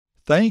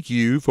Thank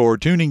you for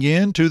tuning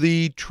in to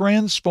the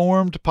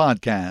Transformed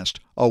Podcast,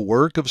 a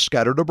work of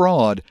Scattered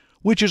Abroad,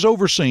 which is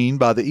overseen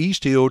by the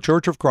East Hill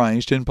Church of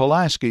Christ in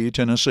Pulaski,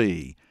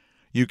 Tennessee.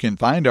 You can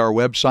find our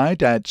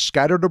website at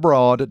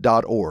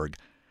scatteredabroad.org.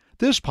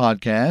 This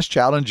podcast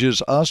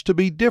challenges us to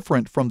be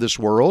different from this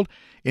world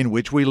in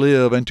which we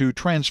live and to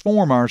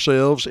transform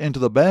ourselves into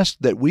the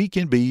best that we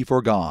can be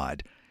for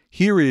God.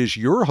 Here is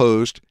your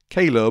host,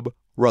 Caleb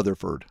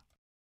Rutherford.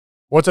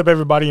 What's up,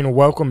 everybody, and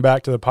welcome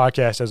back to the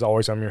podcast. As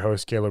always, I'm your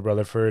host, Caleb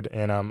Rutherford,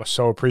 and I'm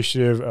so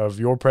appreciative of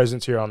your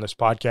presence here on this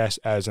podcast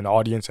as an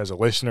audience, as a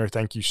listener.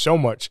 Thank you so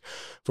much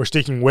for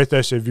sticking with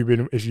us. If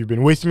you've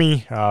been with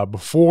me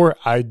before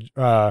I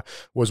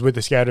was with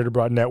the Scattered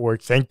Abroad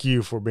Network, thank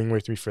you for being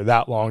with me for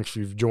that long. If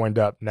you've joined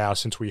up now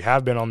since we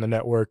have been on the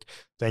network,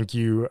 thank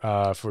you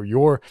for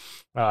your,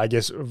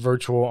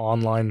 virtual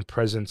online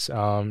presence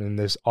in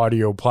this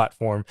audio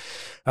platform.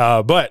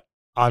 But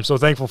I'm so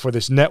thankful for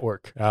this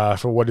network,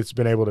 for what it's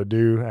been able to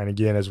do. And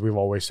again, as we've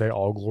always say,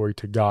 all glory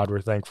to God.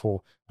 We're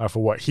thankful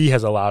for what he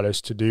has allowed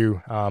us to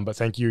do. But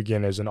thank you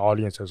again as an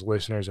audience, as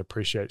listeners.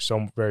 Appreciate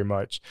so very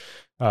much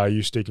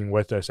you sticking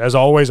with us. As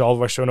always, all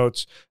of our show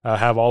notes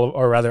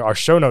our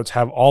show notes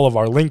have all of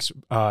our links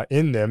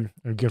in them.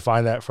 You can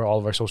find that for all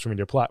of our social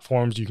media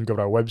platforms. You can go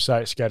to our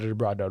website,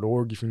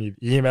 scatteredabroad.org. If you need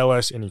to email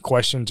us any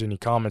questions, any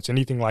comments,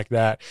 anything like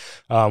that.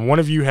 One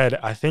of you had,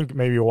 I think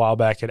maybe a while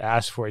back, had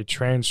asked for a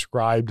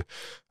transcribed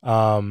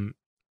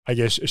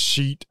a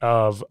sheet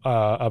of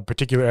a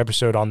particular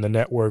episode on the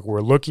network.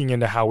 We're looking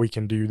into how we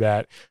can do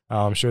that.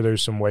 I'm sure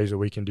there's some ways that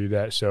we can do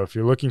that. So if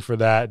you're looking for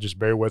that, just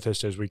bear with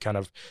us as we kind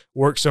of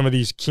work some of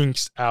these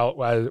kinks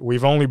out.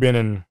 We've only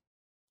been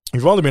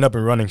up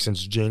and running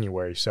since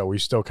January, so we're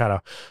still kind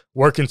of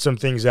working some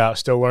things out,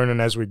 still learning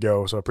as we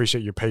go. So I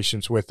appreciate your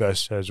patience with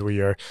us as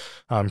we are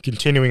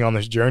continuing on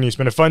this journey. It's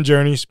been a fun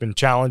journey. It's been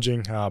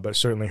challenging, but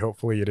certainly,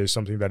 hopefully, it is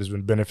something that has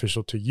been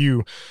beneficial to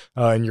you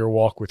in your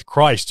walk with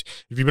Christ.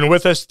 If you've been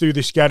with us through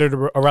the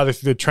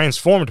through the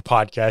Transformed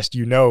podcast,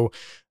 you know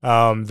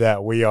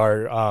that we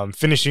are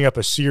finishing up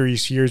a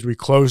series here as we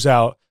close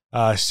out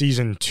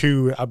season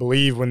 2. I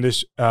believe when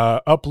this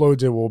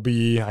uploads, it will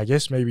be,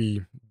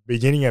 maybe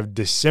beginning of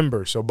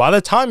December. So by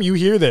the time you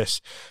hear this,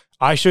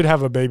 I should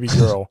have a baby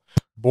girl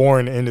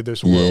born into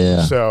this world.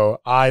 Yeah. So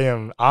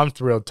I'm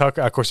thrilled. Tucker,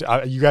 of course,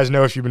 you guys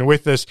know, if you've been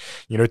with us,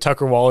 you know,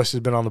 Tucker Wallace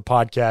has been on the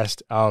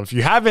podcast. If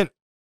you haven't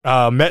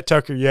met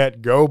Tucker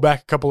yet, go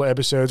back a couple of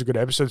episodes, go to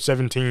episode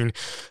 17.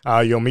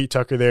 You'll meet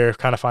Tucker there,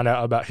 kind of find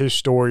out about his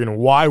story and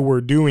why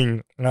we're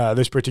doing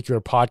this particular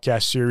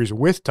podcast series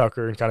with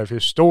Tucker and kind of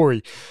his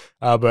story.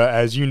 But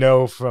as you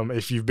know,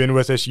 if you've been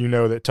with us, you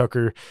know that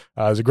Tucker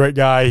is a great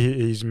guy.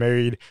 He's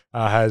married,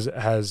 has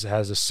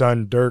a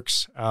son,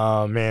 Dirks.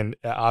 Man,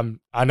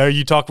 I know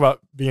you talk about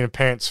being a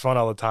parent's fun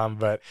all the time,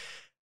 but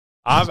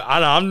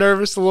I'm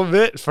nervous a little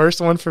bit.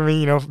 First one for me,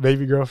 you know,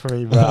 baby girl for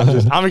me,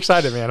 but I'm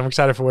excited, man. I'm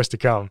excited for what's to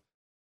come.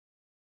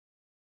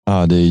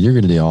 Oh, dude, you're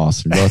going to do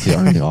awesome. Both of you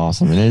are going to do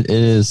awesome. And it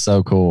is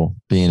so cool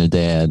being a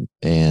dad.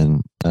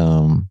 And,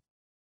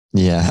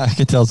 yeah, I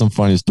could tell some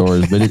funny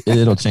stories, but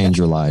it'll change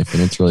your life,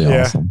 and it's really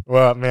awesome.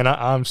 Well, man,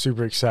 I'm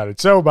super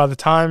excited. So by the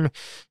time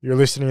you're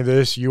listening to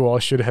this, you all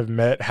should have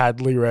met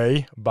Hadley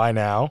Ray by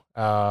now.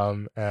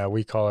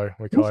 We call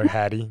her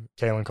Hattie.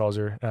 Kaylin calls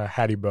her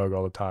Hattie Bug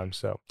all the time.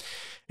 So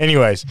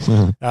anyways,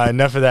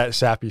 enough of that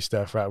sappy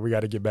stuff, right? We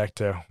got to get back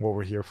to what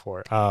we're here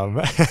for.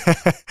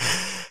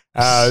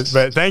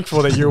 But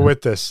thankful that you're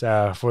with us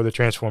for the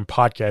Transform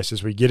podcast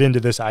as we get into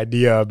this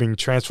idea of being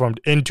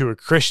transformed into a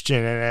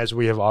Christian. And as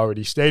we have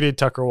already stated,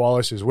 Tucker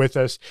Wallace is with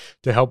us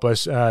to help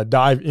us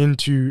dive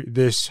into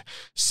this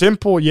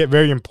simple yet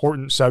very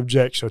important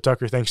subject. So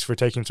Tucker, thanks for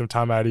taking some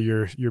time out of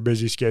your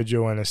busy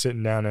schedule and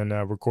sitting down and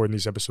recording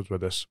these episodes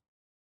with us.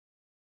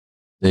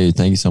 Dude,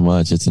 thank you so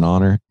much. It's an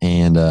honor.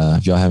 And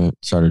if y'all haven't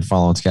started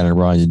following Scattered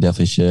Abroad, you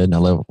definitely should. I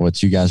love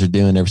what you guys are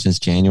doing ever since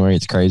January.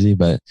 It's crazy,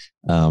 but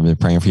I've been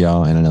praying for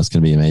y'all, and I know it's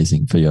going to be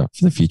amazing for you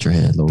for the future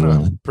ahead, Lord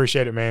willing.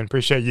 Appreciate it, man.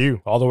 Appreciate you.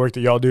 All the work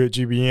that y'all do at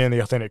GBN, the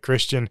Authentic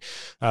Christian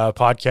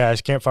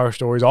podcast, Campfire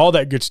Stories, all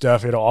that good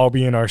stuff. It'll all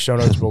be in our show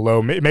notes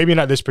below. Maybe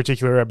not this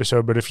particular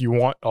episode, but if you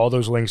want all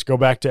those links, go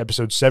back to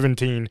episode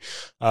 17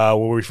 where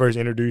we first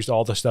introduced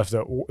all the stuff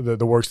that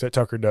the works that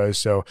Tucker does.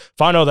 So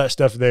find all that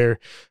stuff there.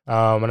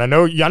 And I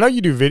know you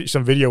do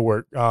some video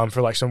work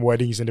for like some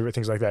weddings and different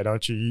things like that,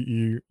 don't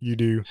you? You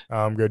do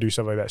go do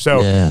stuff like that. So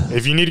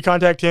if you need to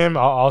contact him,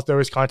 I'll throw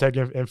his contact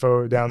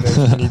info down there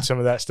if you need some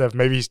of that stuff.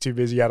 Maybe he's too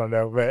busy. I don't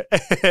know. But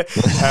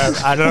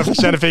I don't know if he's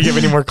trying to pick up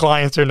any more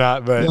clients or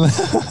not. But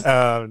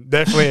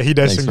definitely he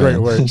does some great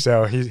work.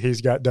 So he's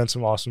done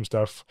some awesome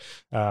stuff.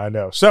 I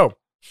know. So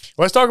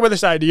let's talk about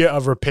this idea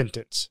of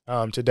repentance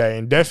today,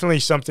 and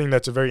definitely something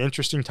that's a very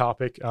interesting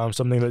topic,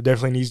 something that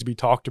definitely needs to be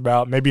talked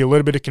about. Maybe a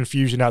little bit of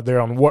confusion out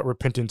there on what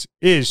repentance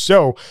is.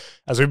 So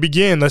as we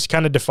begin, let's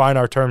kind of define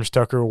our terms,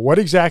 Tucker. What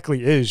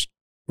exactly is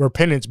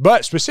repentance,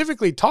 but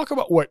specifically talk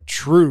about what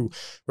true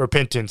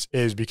repentance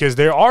is, because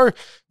there are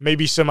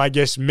maybe some, I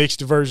guess,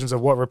 mixed versions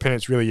of what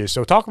repentance really is.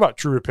 So talk about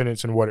true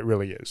repentance and what it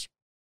really is.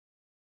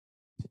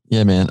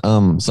 Yeah, man.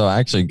 So I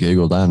actually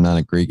Googled, I'm not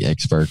a Greek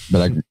expert,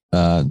 but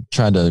I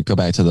tried to go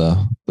back to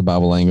the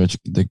Bible language.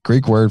 The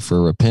Greek word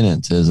for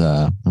repentance is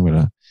I'm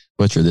gonna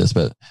butcher this,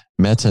 but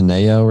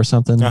metaneo or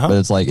something. But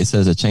it's like it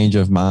says a change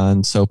of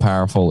mind so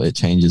powerful it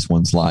changes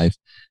one's life.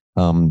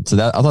 So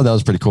that I thought that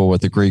was pretty cool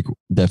with the Greek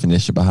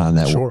definition behind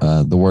that, Sure.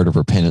 The word of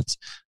repentance.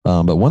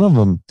 But one of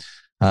them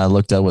I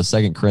looked up was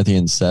 2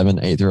 Corinthians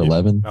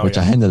 7:8-11, which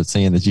I ended up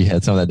seeing that you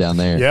had some of that down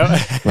there.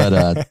 Yeah.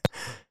 But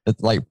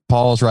it's like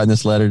Paul's writing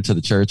this letter to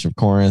the church of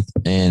Corinth,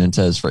 and it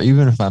says, "For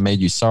even if I made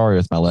you sorry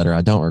with my letter,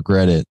 I don't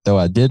regret it, though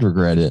I did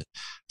regret it.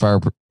 For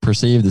I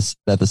perceived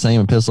that the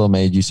same epistle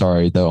made you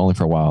sorry, though only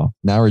for a while.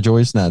 Now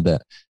rejoice not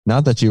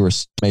that you were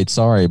made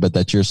sorry, but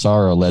that your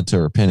sorrow led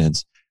to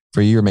repentance.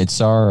 For you were made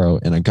sorry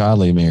in a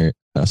godly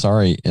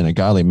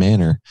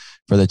manner,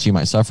 for that you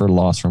might suffer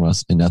loss from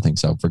us in nothing.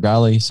 So for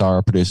godly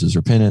sorrow produces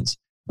repentance,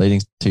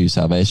 leading to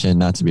salvation,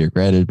 not to be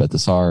regretted, but the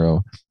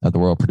sorrow of the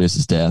world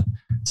produces death."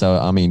 So,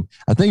 I mean,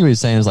 I think what he's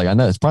saying is like, I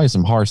know it's probably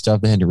some hard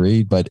stuff they had to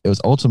read, but it was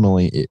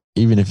ultimately,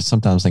 even if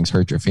sometimes things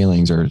hurt your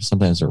feelings or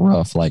sometimes they're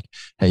rough, like,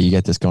 hey, you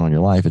got this going on in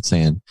your life. It's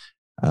saying,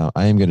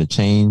 I am going to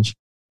change.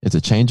 It's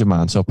a change of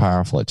mind so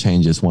powerful. It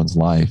changes one's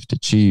life to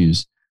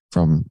choose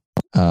from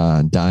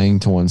dying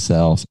to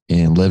oneself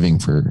and living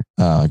for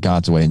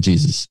God's way in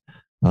Jesus.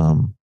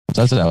 So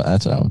that's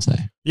what I would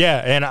say. Yeah,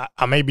 and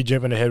I may be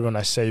jumping ahead when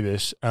I say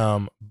this,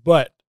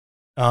 but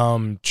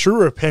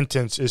true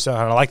repentance is, and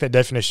I like that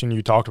definition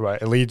you talked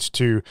about. It leads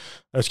to,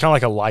 it's kind of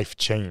like a life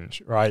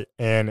change, right?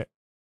 And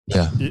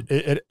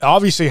it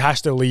obviously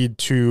has to lead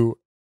to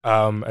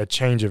a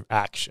change of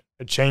action,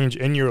 a change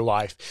in your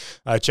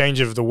life, a change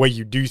of the way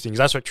you do things.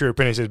 That's what true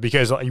repentance is,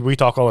 because we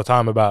talk all the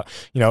time about,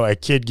 a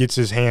kid gets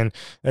his hand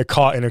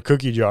caught in a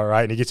cookie jar,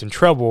 right? And he gets in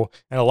trouble.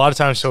 And a lot of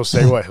times he'll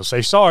say what? He'll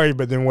say sorry,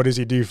 but then what does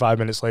he do 5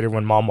 minutes later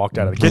when mom walked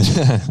out of the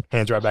kitchen?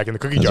 Hands right back in the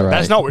cookie jar. Right.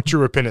 That's not what true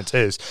repentance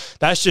is.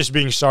 That's just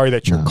being sorry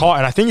that you're caught.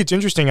 And I think it's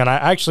interesting, and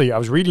I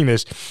was reading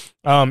this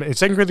in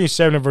 2 Corinthians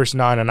 7 and verse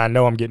 9, and I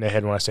know I'm getting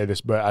ahead when I say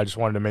this, but I just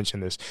wanted to mention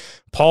this.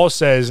 Paul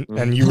says,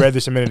 and you read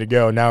this a minute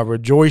ago, "Now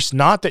rejoice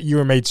not that you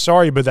were made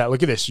sorry, but that,"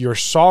 look at this, "your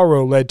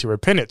sorrow led to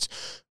repentance."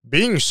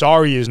 Being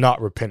sorry is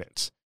not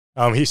repentance.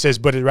 He says,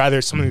 but rather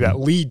it's something that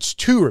leads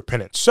to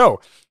repentance. So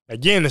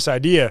again, this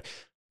idea,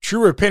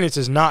 true repentance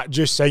is not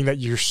just saying that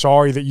you're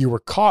sorry that you were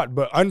caught,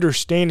 but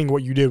understanding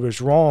what you did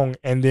was wrong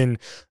and then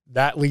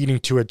that leading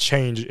to a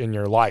change in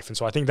your life. And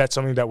so I think that's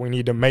something that we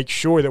need to make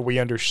sure that we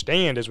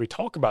understand as we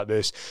talk about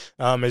this,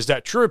 is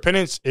that true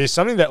repentance is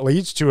something that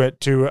leads to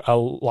a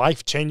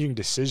life-changing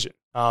decision.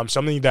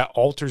 Something that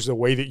alters the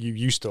way that you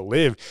used to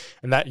live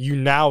and that you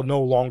now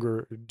no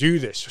longer do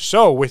this.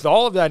 So with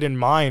all of that in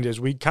mind, as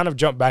we kind of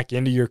jump back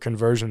into your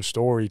conversion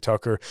story,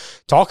 Tucker,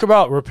 talk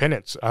about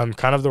repentance,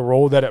 kind of the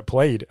role that it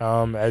played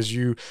as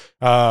you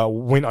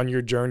went on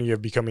your journey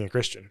of becoming a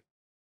Christian.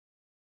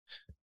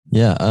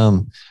 Yeah.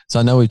 So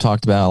I know we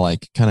talked about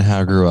like kind of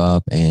how I grew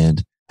up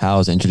and how I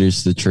was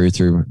introduced to the truth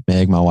through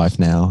Meg, my wife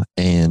now.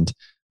 And,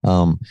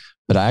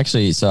 but I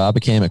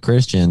became a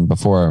Christian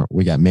before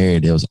we got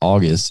married. It was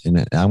August,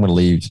 and I'm going to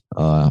leave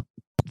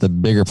the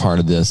bigger part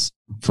of this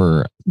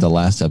for the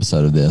last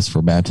episode of this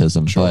for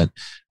baptism. Sure.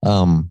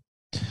 But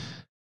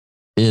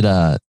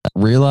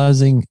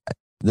realizing,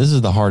 this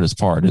is the hardest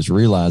part, is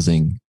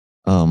realizing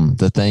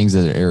the things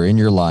that are in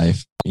your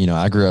life.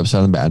 I grew up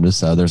Southern Baptist,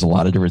 so there's a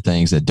lot of different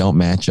things that don't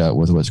match up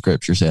with what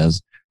Scripture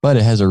says, but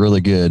it has a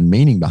really good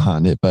meaning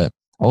behind it. But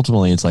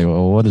ultimately, it's like,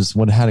 well,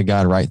 how did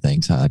God write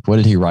things? Like, what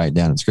did He write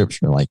down in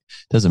Scripture? Like,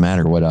 it doesn't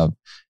matter what I've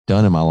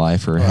done in my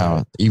life or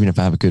how, even if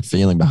I have a good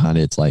feeling behind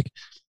it, it's like,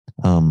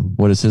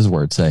 what does His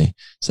Word say?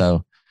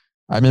 So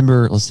I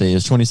remember, it was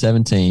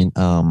 2017.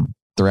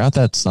 Throughout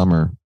that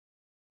summer,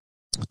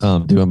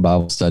 doing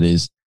Bible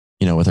studies,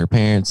 with her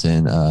parents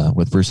and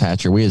with Bruce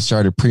Hatcher, we had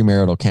started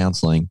premarital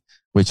counseling,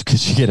 which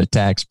because you get a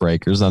tax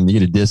break or something,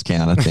 you get a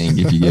discount, I think,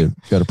 if you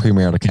go to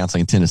premarital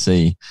counseling in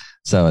Tennessee.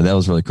 So that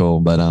was really cool.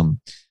 But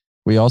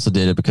we also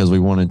did it because we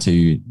wanted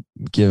to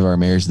give our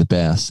marriage the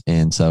best.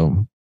 And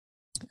so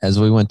as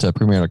we went to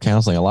premarital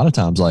counseling, a lot of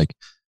times, like,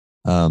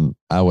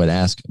 I would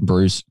ask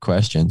Bruce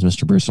questions,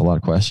 Mr. Bruce, a lot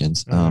of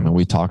questions, and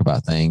we talk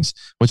about things,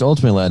 which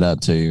ultimately led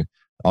up to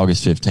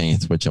August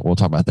 15th, which we'll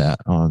talk about that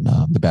on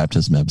the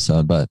baptism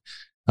episode. But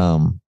I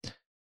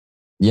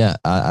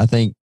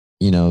think,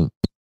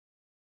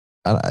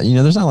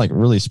 there's not like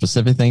really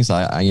specific things.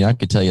 I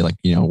could tell you, like,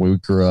 we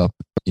grew up,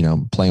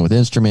 playing with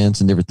instruments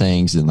and different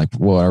things, and like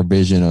what our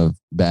vision of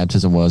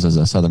baptism was as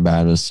a Southern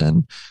Baptist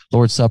and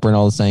Lord's Supper and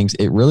all those things.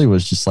 It really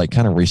was just like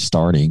kind of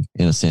restarting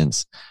in a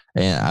sense.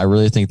 And I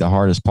really think the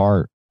hardest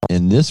part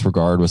in this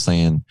regard was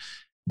saying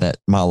that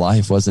my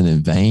life wasn't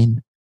in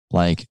vain.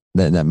 Like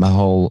that my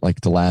whole,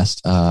 like the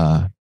last,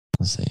 I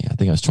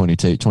think I was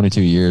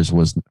 22 years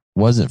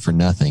wasn't for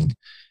nothing,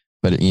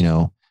 but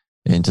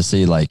and to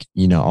see, like,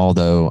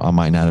 although I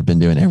might not have been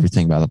doing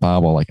everything by the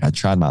Bible, like I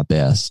tried my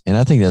best. And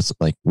I think that's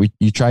like,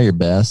 you try your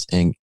best,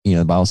 and,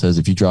 the Bible says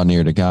if you draw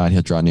near to God,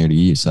 He'll draw near to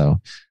you.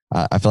 So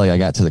I feel like I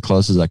got to the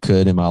closest I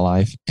could in my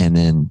life. And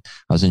then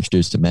I was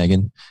introduced to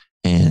Megan,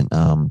 And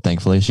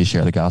thankfully, she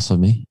shared the gospel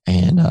with me.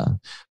 And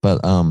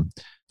but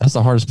that's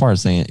the hardest part,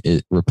 saying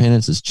it.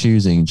 Repentance is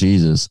choosing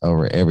Jesus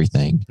over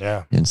everything.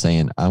 Yeah. And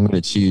saying, I'm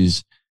going to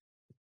choose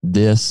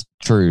this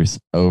truth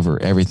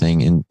over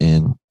everything.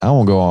 And I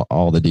won't go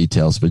all the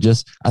details, but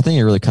just, I think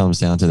it really comes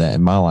down to that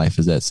in my life,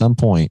 is at some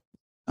point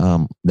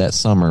that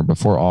summer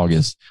before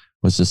August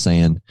was just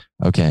saying,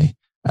 okay,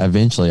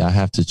 eventually I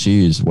have to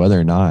choose whether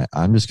or not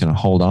I'm just going to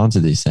hold on to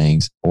these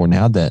things, or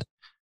now that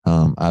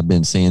I've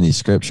been seeing these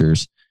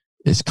scriptures,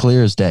 it's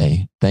clear as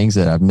day, things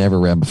that I've never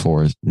read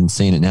before and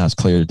seeing it now, it's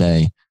clear as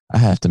day. I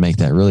have to make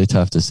that really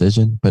tough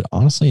decision. But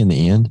honestly, in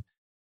the end,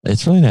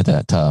 it's really not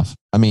that tough.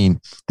 I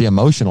mean, the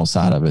emotional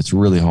side of it's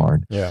really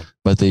hard. Yeah.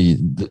 But the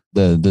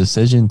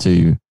decision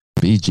to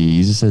be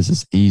Jesus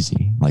is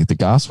easy. Like, the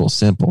gospel's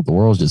simple. The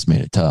world's just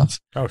made it tough.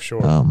 Oh,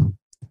 sure.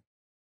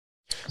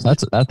 So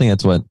I think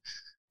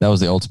that was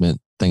the ultimate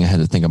thing I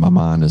had to think in my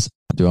mind is,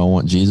 do I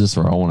want Jesus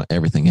or I want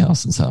everything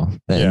else? And so, and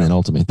then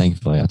ultimately,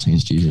 thankfully, I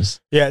changed Jesus.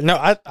 Yeah, no,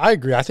 I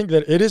agree. I think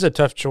that it is a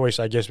tough choice,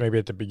 I guess, maybe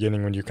at the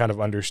beginning when you're kind of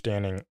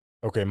understanding,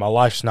 okay, my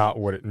life's not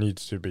what it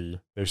needs to be.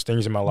 There's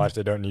things in my life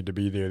that don't need to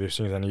be there. There's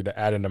things I need to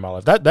add into my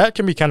life. That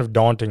can be kind of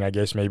daunting, I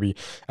guess, maybe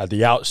at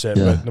the outset.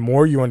 Yeah. But the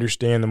more you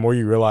understand, the more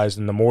you realize,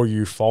 and the more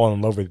you fall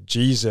in love with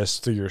Jesus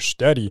through your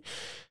study,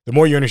 the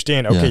more you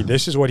understand, okay,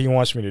 this is what he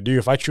wants me to do.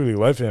 If I truly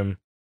love him,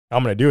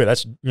 I'm going to do it.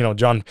 That's,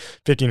 John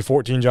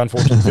 15:14, John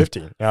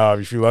 14:15.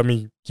 If you love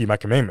me, keep my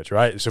commandments,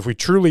 right? So if we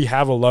truly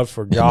have a love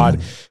for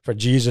God, for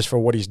Jesus, for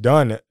what he's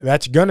done,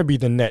 that's going to be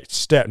the next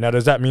step. Now,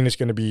 does that mean it's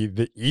going to be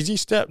the easy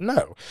step?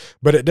 No,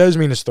 but it does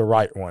mean it's the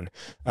right one.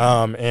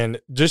 And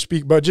just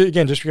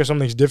because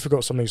something's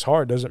difficult, something's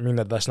hard, doesn't mean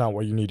that that's not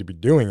what you need to be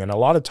doing. And a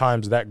lot of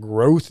times that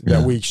growth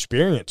that we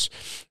experience,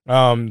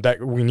 that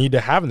we need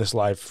to have in this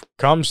life,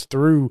 comes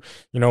through,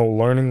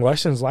 learning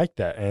lessons like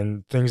that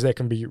and things that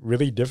can be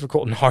really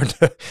difficult and hard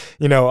to,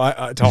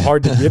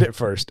 hard to get at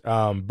first.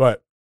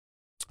 But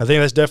I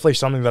think that's definitely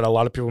something that a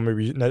lot of people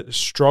maybe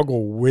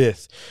struggle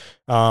with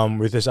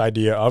this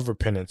idea of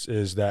repentance,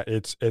 is that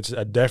it's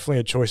definitely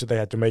a choice that they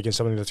have to make, and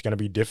something that's going to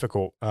be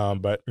difficult.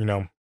 But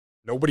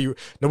nobody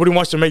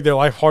wants to make their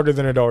life harder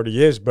than it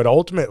already is. But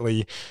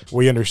ultimately,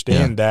 we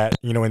understand that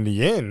in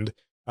the end,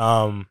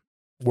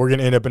 we're going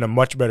to end up in a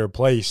much better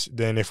place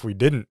than if we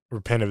didn't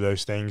repent of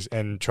those things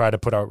and try to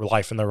put our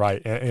life in the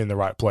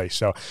right place.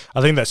 So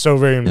I think that's so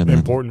very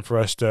important for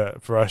us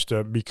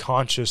to be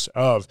conscious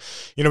of.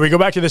 We go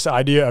back to this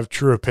idea of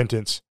true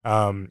repentance,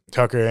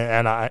 Tucker,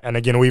 and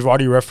again, we've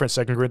already referenced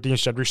 2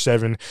 Corinthians chapter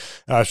 7,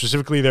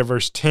 specifically there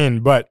verse 10,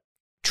 but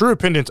true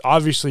repentance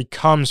obviously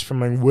comes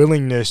from a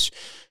willingness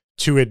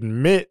to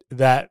admit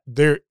that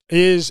there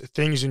is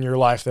things in your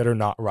life that are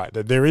not right,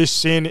 that there is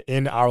sin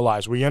in our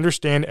lives. We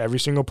understand every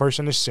single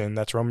person has sinned.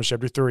 That's Romans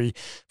chapter 3,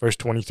 verse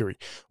 23.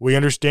 We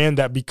understand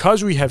that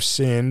because we have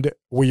sinned,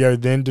 we are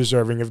then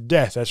deserving of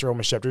death. That's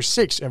Romans chapter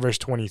 6 and verse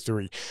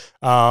 23.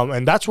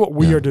 And that's what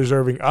we are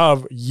deserving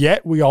of.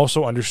 Yet we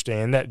also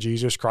understand that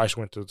Jesus Christ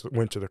went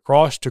to the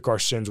cross, took our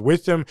sins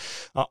with him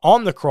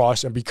on the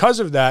cross. And because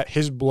of that,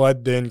 his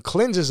blood then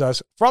cleanses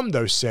us from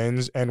those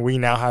sins, and we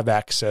now have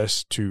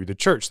access to the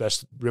church.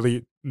 That's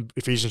really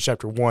Ephesians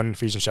chapter 1,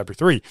 Ephesians chapter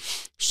 3.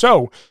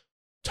 So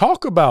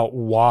talk about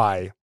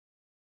why,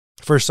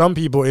 for some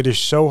people, it is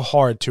so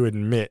hard to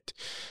admit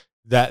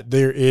that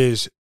there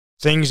is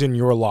things in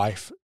your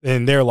life,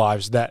 in their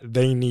lives, that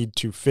they need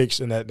to fix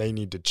and that they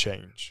need to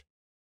change.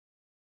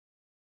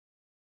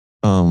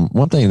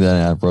 One thing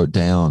that I wrote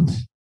down,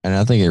 and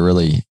I think it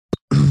really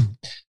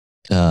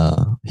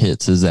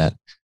hits, is that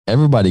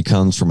everybody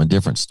comes from a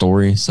different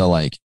story. So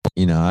I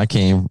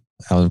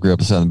grew up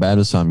a Southern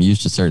Baptist, so I'm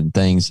used to certain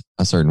things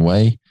a certain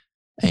way.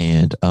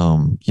 And,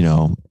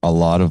 a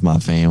lot of my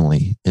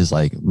family is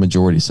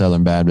majority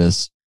Southern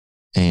Baptist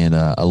and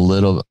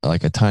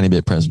a tiny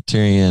bit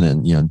Presbyterian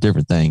and,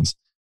 different things.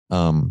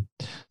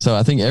 So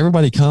I think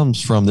everybody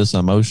comes from this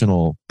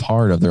emotional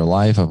part of their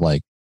life of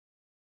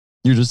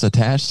you're just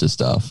attached to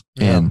stuff.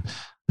 Yeah.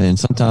 And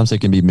sometimes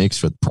it can be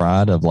mixed with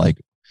pride of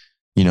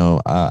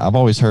I've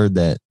always heard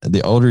that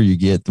the older you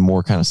get, the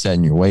more kind of set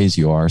in your ways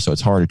you are. So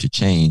it's harder to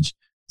change.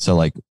 So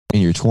in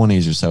your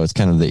 20s or so, it's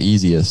kind of the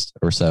easiest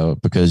or so,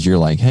 because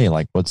you're hey,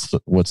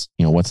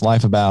 what's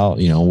life about?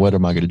 What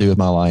am I going to do with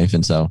my life?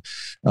 And so,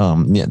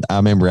 I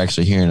remember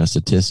actually hearing a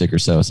statistic or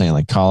so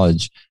saying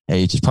college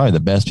age is probably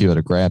the best people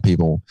to grab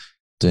people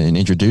and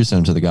introduce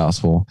them to the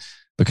gospel,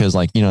 because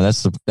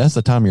that's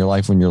the time of your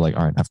life when you're all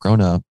right, I've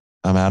grown up,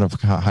 I'm out of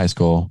high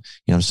school,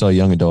 I'm still a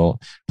young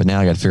adult, but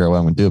now I got to figure out what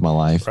I'm going to do with my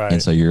life. Right.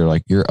 And so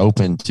you're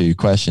open to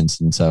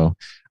questions. And so,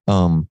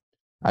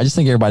 I just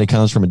think everybody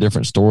comes from a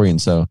different story. And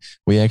so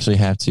we actually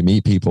have to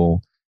meet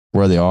people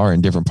where they are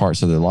in different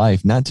parts of their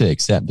life, not to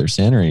accept their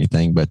sin or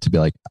anything, but to be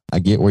I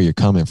get where you're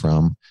coming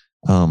from.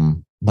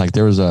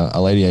 There was a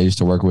lady I used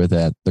to work with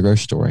at the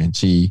grocery store, and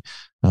she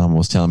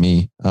was telling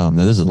me, now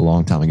this is a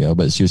long time ago,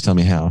 but she was telling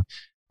me how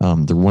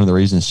one of the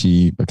reasons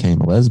she became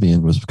a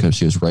lesbian was because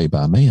she was raped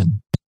by a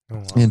man. Oh,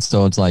 wow. And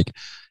so it's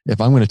if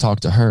I'm going to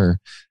talk to her,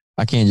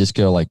 I can't just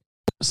go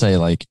say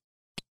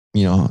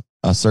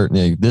a certain,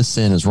 like, this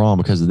sin is wrong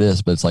because of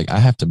this, but it's like I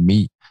have to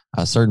meet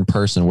a certain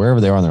person wherever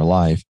they are in their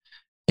life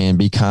and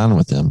be kind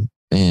with them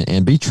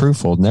and be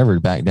truthful, never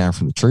back down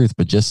from the truth,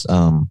 but just,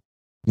 I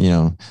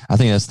think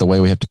that's the way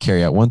we have to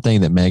carry out. One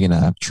thing that Megan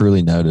and I have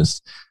truly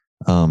noticed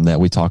that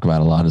we talk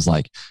about a lot is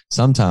like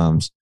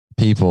sometimes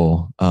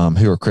people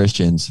who are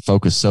Christians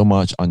focus so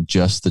much on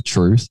just the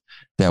truth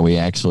that we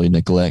actually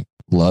neglect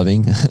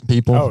loving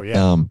people. Oh,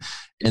 yeah.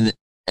 And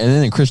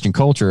then in Christian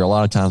culture, a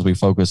lot of times we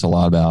focus a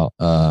lot about,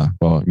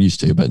 used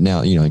to, but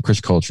now, in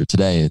Christian culture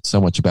today, it's so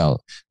much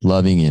about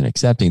loving and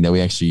accepting that we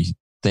actually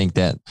think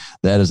that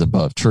is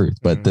above truth.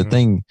 But the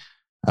thing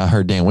I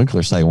heard Dan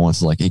Winkler say once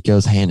is like, it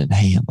goes hand in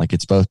hand, like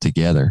it's both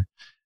together.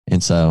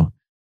 And so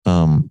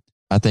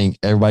I think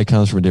everybody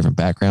comes from a different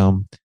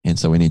background. And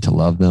so we need to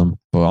love them,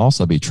 but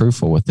also be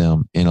truthful with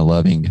them in a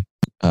loving,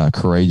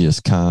 courageous,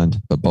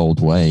 kind, but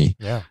bold way.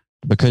 Yeah.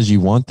 Because you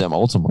want them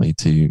ultimately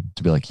to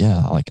be like,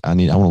 yeah, like I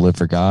want to live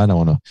for God. I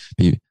want to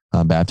be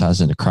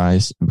baptized into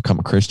Christ and become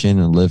a Christian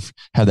and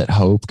have that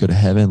hope, go to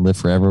heaven, live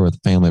forever with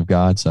the family of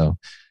God. So,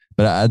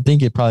 but I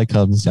think it probably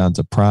comes down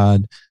to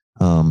pride,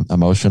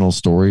 emotional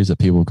stories that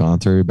people have gone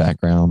through,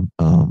 background.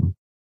 I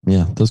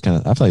feel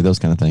like those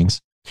kind of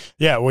things.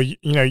 Yeah. Well,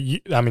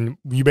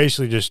 you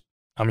basically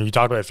you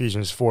talked about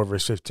Ephesians 4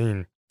 verse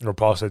 15, where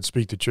Paul said,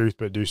 speak the truth,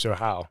 but do so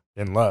how?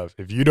 In love.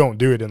 If you don't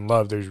do it in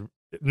love, there's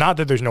not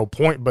that there's no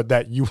point, but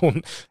that you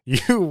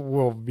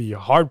will be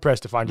hard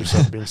pressed to find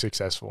yourself being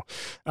successful.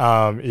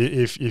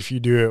 If you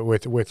do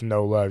it with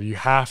no love, you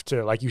have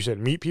to, like you said,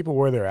 meet people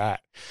where they're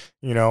at,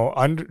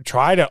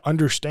 try to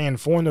understand,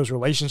 form those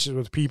relationships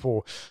with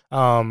people,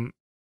 and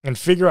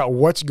figure out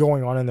what's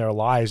going on in their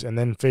lives and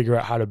then figure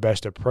out how to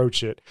best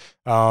approach it,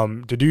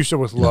 to do so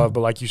with love.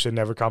 But like you said,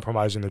 never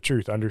compromising the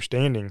truth,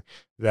 understanding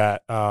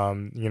that,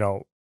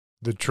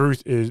 the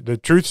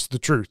truth's the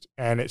truth,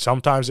 and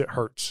sometimes it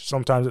hurts,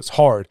 sometimes it's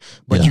hard,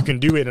 but you can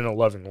do it in a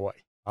loving way.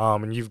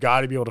 And you've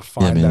got to be able to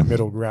find that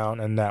middle ground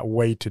and that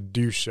way to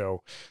do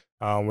so,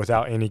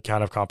 without any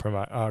kind of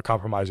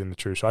compromising the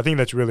truth. So I think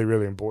that's really,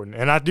 really important.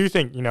 And I do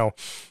think,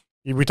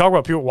 we talk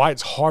about people, why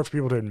it's hard for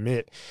people to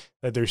admit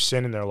that there's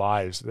sin in their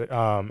lives. That,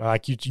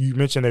 like you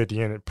mentioned there at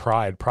the end,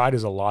 pride. Pride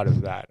is a lot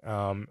of that.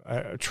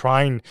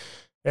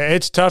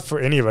 It's tough for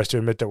any of us to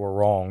admit that we're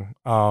wrong.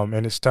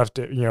 And it's tough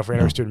to, for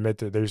any of us to admit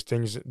that there's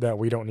things that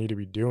we don't need to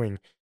be doing.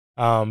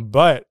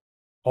 But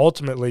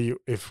ultimately,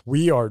 if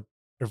we're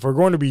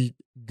going to be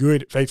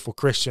good, faithful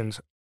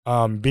Christians,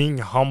 being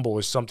humble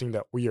is something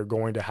that we are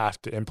going to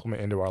have to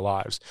implement into our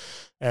lives.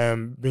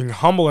 And being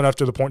humble enough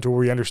to the point to where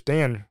we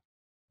understand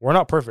we're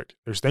not perfect.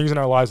 There's things in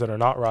our lives that are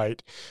not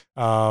right,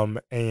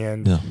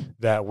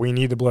 that we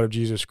need the blood of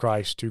Jesus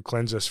Christ to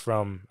cleanse us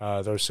from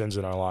those sins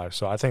in our lives.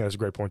 So I think that's a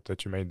great point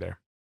that you made there.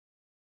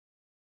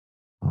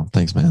 Oh,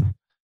 thanks, man.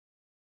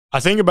 I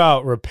think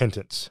about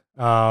repentance,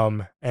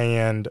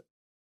 and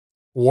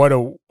what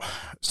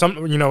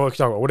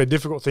a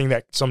difficult thing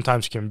that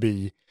sometimes can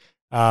be.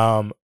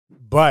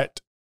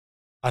 But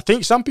I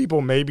think some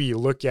people maybe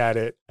look at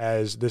it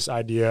as this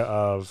idea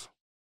of,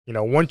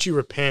 once you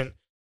repent,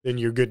 then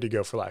you're good to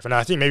go for life. And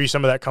I think maybe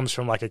some of that comes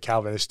from like a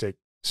Calvinistic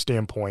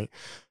standpoint.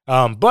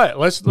 But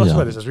let's look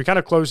at this as we kind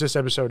of close this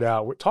episode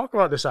out. Talk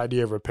about this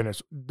idea of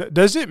repentance.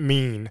 Does it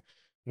mean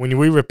when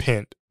we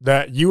repent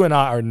that you and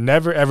I are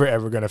never, ever,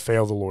 ever going to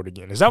fail the Lord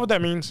again? Is that what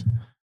that means?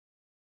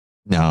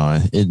 No,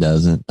 it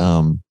doesn't.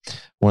 One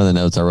of the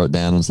notes I wrote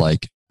down was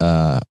like,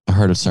 I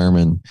heard a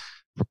sermon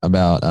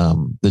about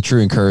the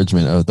true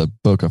encouragement of the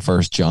book of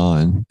 1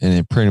 John. And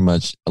it pretty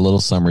much, a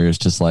little summary is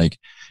just like,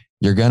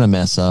 you're going to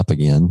mess up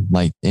again.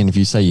 Like, and if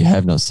you say you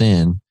have no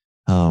sin,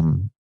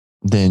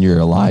 then you're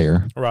a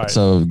liar. Right.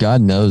 So God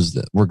knows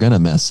that we're going to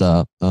mess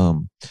up.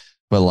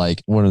 But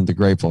like one of the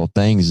grateful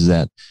things is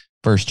that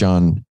 1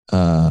 John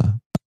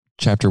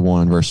chapter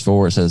 1, verse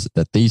 4, it says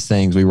that these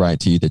things we write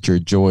to you that your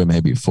joy may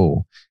be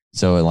full.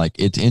 So like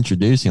it's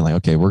introducing like,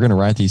 okay, we're going to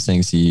write these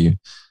things to you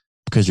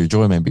because your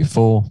joy may be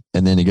full.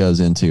 And then he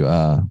goes into,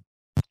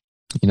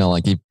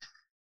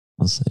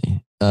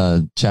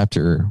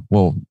 chapter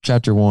 1,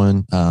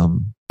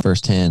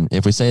 verse 10,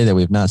 if we say that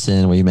we have not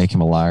sinned, we make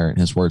him a liar and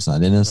his word's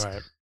not in us.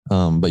 Right.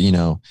 But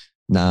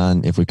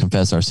 9, if we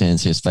confess our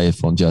sins, he is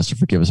faithful and just to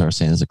forgive us our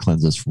sins, to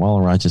cleanse us from all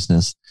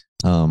unrighteousness.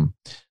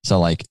 So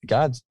like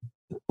God's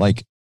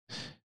like,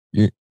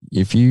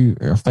 if you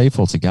are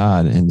faithful to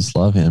God and just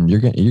love him,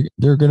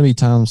 there are going to be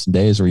times and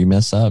days where you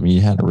mess up and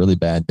you had a really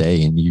bad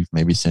day and you've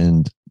maybe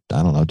sinned,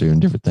 I don't know, doing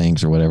different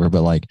things or whatever.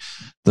 But like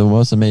the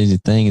most amazing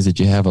thing is that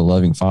you have a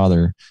loving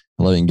Father,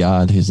 a loving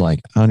God who's like,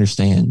 I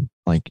understand,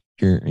 like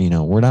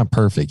we're not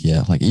perfect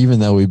yet. Like, even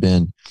though we've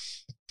been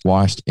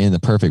washed in the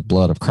perfect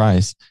blood of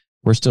Christ,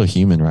 we're still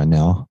human right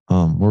now.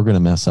 We're going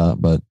to mess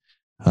up, but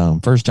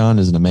 1 John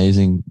is an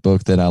amazing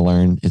book that I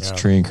learned. It's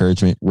true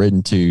encouragement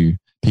written to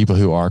people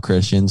who are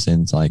Christians.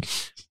 And it's like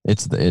 1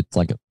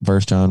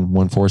 John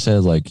 1:4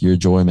 says, like, your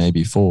joy may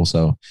be full.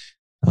 So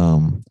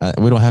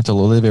We don't have to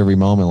live every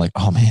moment like,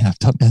 oh man,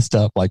 I've messed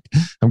up. Like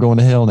I'm going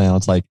to hell now.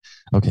 It's like,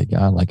 okay,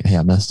 God, like, hey,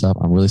 I messed up.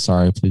 I'm really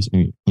sorry. Please,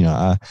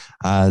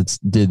 I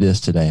did this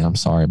today. I'm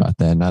sorry about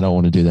that. And I don't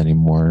want to do that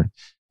anymore.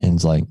 And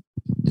it's like,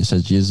 it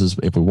says, Jesus,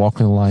 if we walk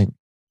in the light,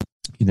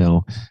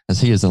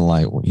 as he is in the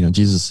light,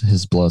 Jesus,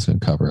 his blood's going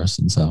to cover us.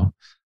 And so,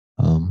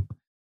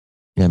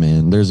 yeah,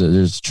 man,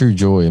 there's true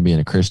joy in being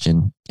a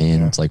Christian.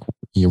 And it's like,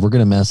 we're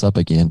going to mess up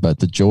again, but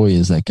the joy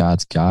is that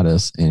God's got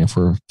us. And if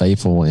we're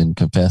faithful and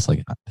confess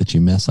like that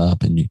you mess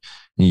up and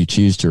you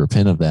choose to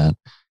repent of that,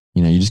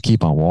 you just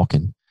keep on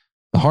walking.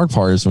 The hard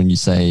part is when you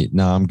say,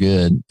 no, I'm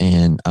good.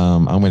 And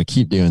I'm going to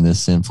keep doing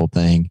this sinful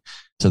thing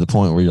to the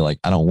point where you're like,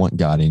 I don't want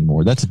God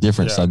anymore. That's a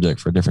different subject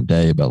for a different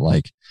day, but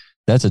like,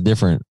 that's a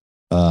different,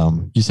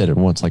 you said it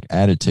once, like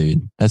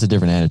attitude. That's a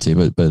different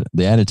attitude, but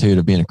the attitude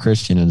of being a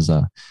Christian is,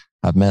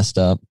 I've messed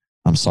up.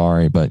 I'm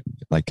sorry, but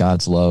like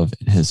God's love,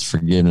 his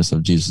forgiveness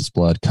of Jesus'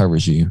 blood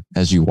covers you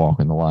as you walk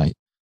in the light.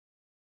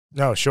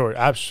 No, sure.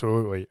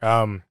 Absolutely.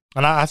 And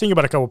I think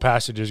about a couple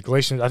passages,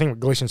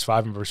 Galatians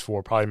 5 and verse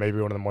 4, probably maybe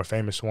one of the more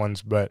famous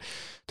ones, but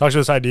talks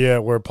about this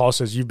idea where Paul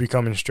says, you've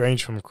become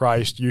estranged from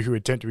Christ, you who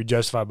attempt to be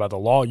justified by the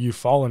law, you've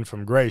fallen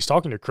from grace.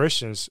 Talking to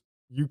Christians,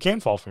 you can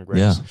fall from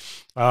grace.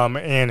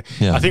 I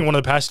think one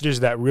of the passages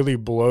that really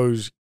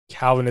blows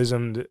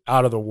Calvinism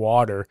out of the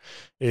water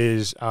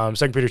is 2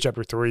 Peter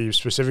chapter 3,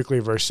 specifically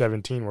verse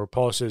 17, where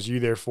Paul says, you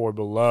therefore,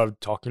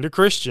 beloved, talking to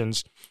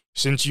Christians,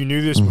 since you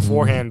knew this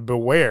beforehand,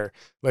 beware,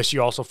 lest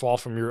you also fall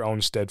from your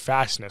own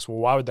steadfastness. Well,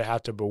 why would they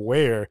have to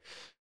beware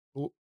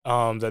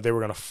that they were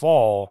going to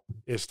fall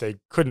if they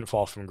couldn't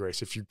fall from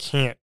grace? If you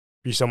can't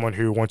be someone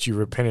who, once you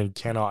repented,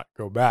 cannot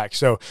go back.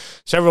 So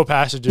several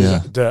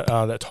passages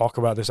that talk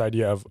about this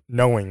idea of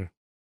knowing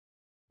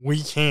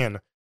we can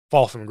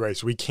fall from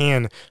grace. We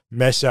can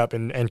mess up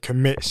and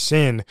commit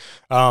sin.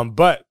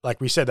 But like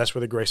we said, that's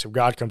where the grace of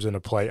God comes into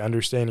play,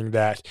 understanding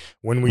that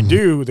when we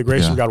do, the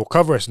grace of God will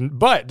cover us.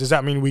 But does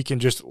that mean we can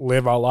just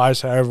live our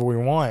lives however we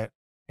want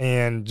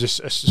and just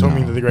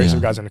assuming that the grace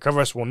of God's going to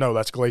cover us? Well, no,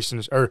 that's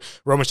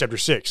Romans chapter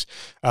 6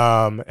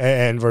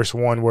 and verse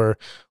 1 where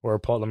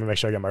Paul, let me make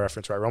sure I get my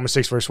reference right. Romans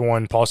 6 verse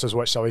 1, Paul says,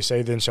 what shall we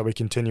say then? Shall we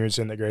continue in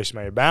sin that grace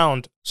may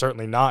abound?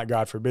 Certainly not,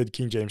 God forbid.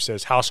 King James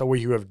says, how shall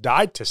we who have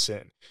died to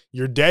sin?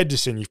 You're dead to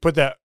sin. You've put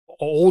that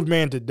old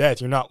man to death.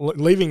 You're not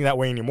living that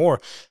way anymore.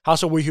 How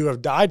shall we who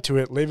have died to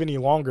it live any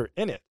longer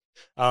in it?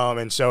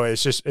 And so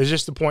it's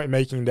just the point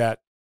making that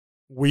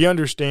we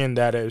understand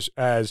that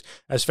as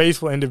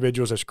faithful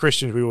individuals, as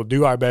Christians, we will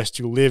do our best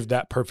to live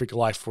that perfect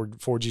life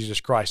for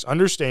Jesus Christ,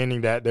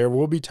 understanding that there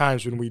will be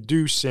times when we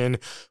do sin,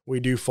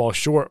 we do fall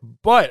short,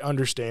 but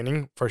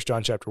understanding 1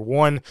 John chapter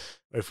 1,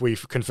 if we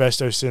confess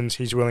those sins,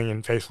 he's willing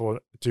and faithful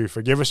to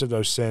forgive us of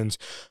those sins.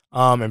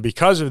 And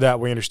because of that,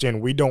 we understand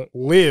we don't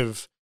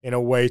live in a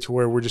way to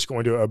where we're just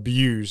going to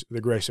abuse the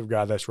grace of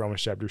God. That's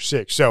Romans chapter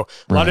 6. So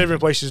a lot of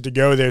different places to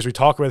go there as we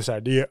talk about this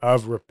idea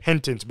of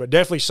repentance, but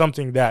definitely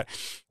something that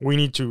we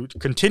need to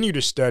continue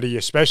to study,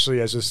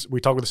 especially as we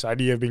talk about this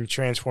idea of being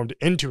transformed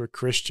into a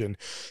Christian,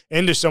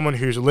 into someone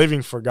who's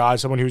living for God,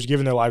 someone who's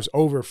given their lives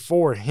over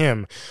for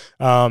him.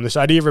 This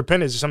idea of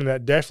repentance is something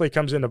that definitely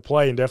comes into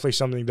play and definitely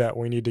something that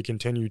we need to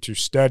continue to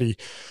study.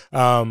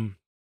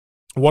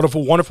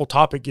 Wonderful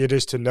topic it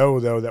is to know,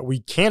 though, that we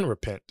can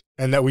repent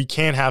and that we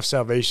can have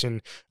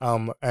salvation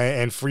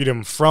and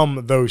freedom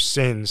from those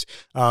sins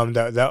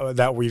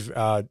that we've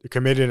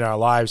committed in our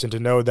lives, and to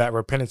know that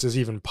repentance is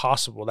even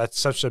possible. That's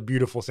such a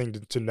beautiful thing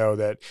to know,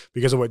 that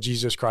because of what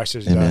Jesus Christ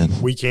has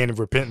done, we can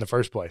repent in the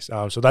first place.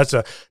 So that's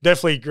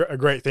definitely a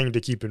great thing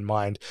to keep in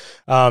mind.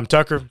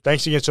 Tucker,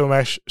 thanks again so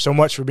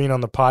much for being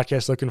on the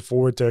podcast. Looking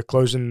forward to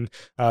closing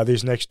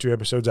these next 2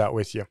 episodes out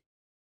with you.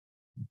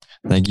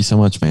 Thank you so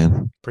much,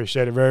 man.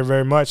 Appreciate it very,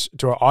 very much.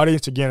 To our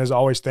audience, again, as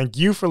always, thank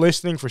you for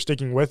listening, for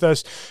sticking with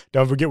us.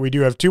 Don't forget, we do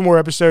have 2 more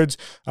episodes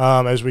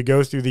as we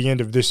go through the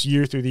end of this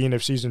year, through the end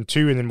of season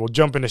 2, and then we'll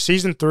jump into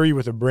season 3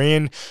 with a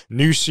brand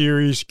new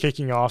series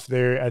kicking off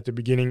there at the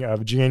beginning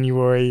of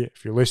January.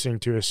 If you're listening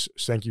to us,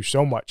 thank you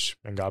so much,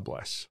 and God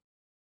bless.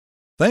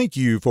 Thank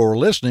you for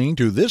listening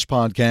to this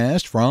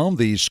podcast from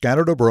the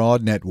Scattered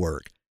Abroad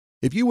Network.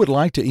 If you would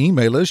like to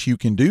email us, you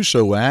can do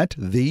so at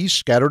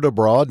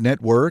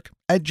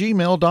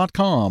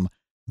thescatteredabroadnetwork@gmail.com.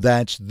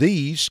 That's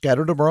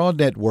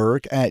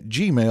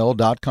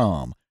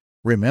thescatteredabroadnetwork@gmail.com.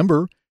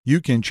 Remember,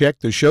 you can check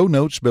the show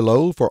notes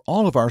below for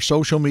all of our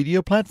social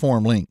media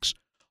platform links.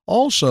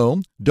 Also,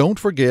 don't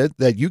forget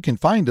that you can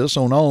find us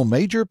on all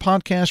major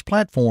podcast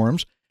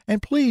platforms,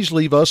 and please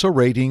leave us a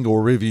rating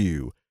or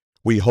review.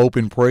 We hope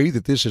and pray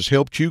that this has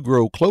helped you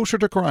grow closer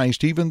to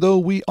Christ, even though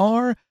we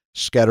are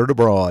scattered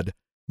abroad.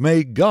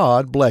 May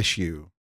God bless you.